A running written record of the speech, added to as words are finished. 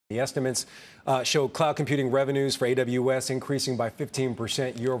The estimates show cloud computing revenues for AWS increasing by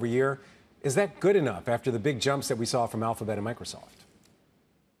 15% year over year. Is that good enough after the big jumps that we saw from Alphabet and Microsoft?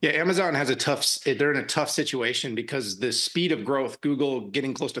 Yeah, Amazon has they're in a tough situation because the speed of growth, Google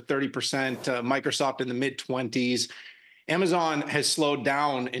getting close to 30%, Microsoft in the mid 20s. Amazon has slowed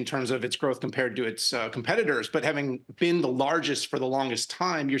down in terms of its growth compared to its competitors, but having been the largest for the longest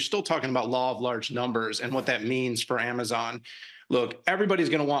time, you're still talking about law of large numbers and what that means for Amazon. Look, everybody's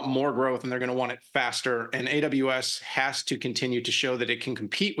going to want more growth and they're going to want it faster. And AWS has to continue to show that it can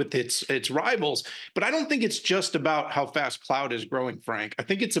compete with its rivals. But I don't think it's just about how fast cloud is growing, Frank. I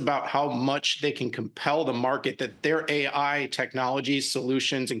think it's about how much they can compel the market that their AI technologies,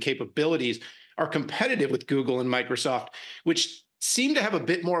 solutions, and capabilities are competitive with Google and Microsoft, which seem to have a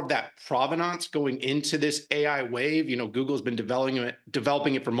bit more of that provenance going into this AI wave. You know, Google's been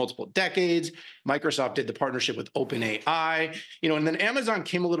developing it for multiple decades. Microsoft did the partnership with OpenAI, and then Amazon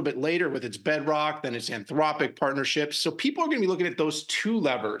came a little bit later with its Bedrock, then its Anthropic partnerships. So people are going to be looking at those two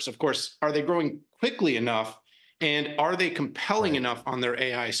levers. Of course, are they growing quickly enough? And are they compelling enough on their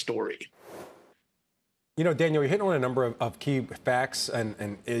AI story? Daniel, you're hitting on a number of key facts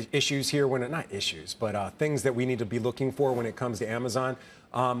and issues here, not issues, but things that we need to be looking for when it comes to Amazon.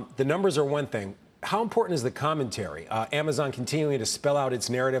 The numbers are one thing. How important is the commentary? Amazon continuing to spell out its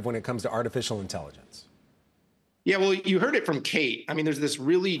narrative when it comes to artificial intelligence? Yeah, well, you heard it from Kate. I mean, there's this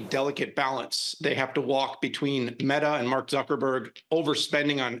really delicate balance they have to walk between Meta and Mark Zuckerberg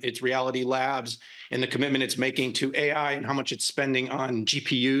overspending on its reality labs and the commitment it's making to AI and how much it's spending on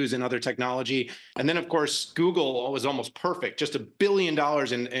GPUs and other technology. And then, of course, Google was almost perfect, just $1 billion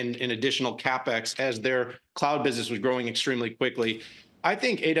in additional CapEx as their cloud business was growing extremely quickly. I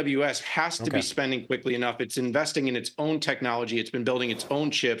think AWS has to be spending quickly enough. It's investing in its own technology. It's been building its own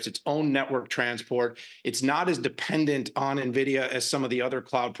chips, its own network transport. It's not as dependent on NVIDIA as some of the other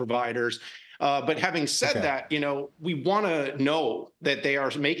cloud providers. But having said that, we want to know that they are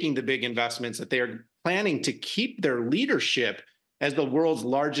making the big investments, that they are planning to keep their leadership as the world's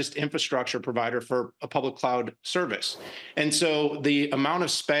largest infrastructure provider for a public cloud service. And so the amount of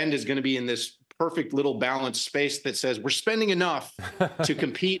spend is going to be in this perfect little balanced space that says we're spending enough to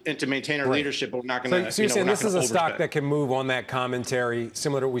compete and to maintain our leadership, but we're not going to. So you're saying this is a stock that can move on that commentary,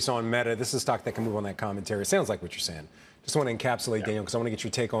 similar to what we saw in Meta. This is a stock that can move on that commentary. It sounds like what you're saying. Just want to encapsulate, Daniel, because I want to get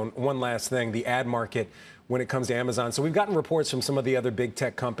your take on one last thing, the ad market when it comes to Amazon. So we've gotten reports from some of the other big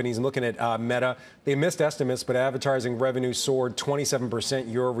tech companies. And looking at Meta, they missed estimates, but advertising revenue soared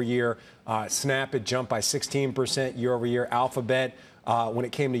 27% year over year. Snap, it jumped by 16% year over year. Alphabet, when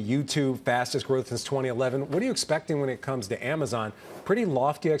it came to YouTube, fastest growth since 2011. What are you expecting when it comes to Amazon? Pretty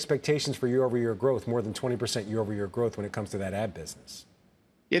lofty expectations for year-over-year growth, more than 20% year-over-year growth when it comes to that ad business.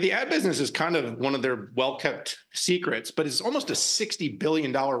 Yeah, the ad business is kind of one of their well-kept secrets, but it's almost a $60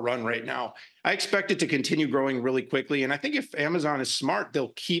 billion run right now. I expect it to continue growing really quickly. And I think if Amazon is smart,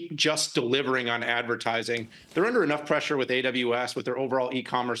 they'll keep just delivering on advertising. They're under enough pressure with AWS, with their overall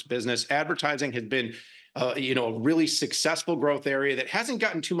e-commerce business. Advertising has been a really successful growth area that hasn't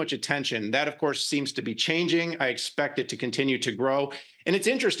gotten too much attention. That, of course, seems to be changing. I expect it to continue to grow. And it's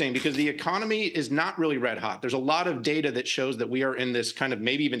interesting because the economy is not really red hot. There's a lot of data that shows that we are in this kind of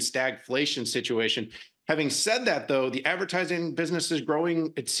maybe even stagflation situation. Having said that, though, the advertising business is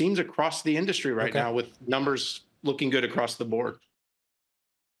growing, it seems, across the industry right now, with numbers looking good across the board.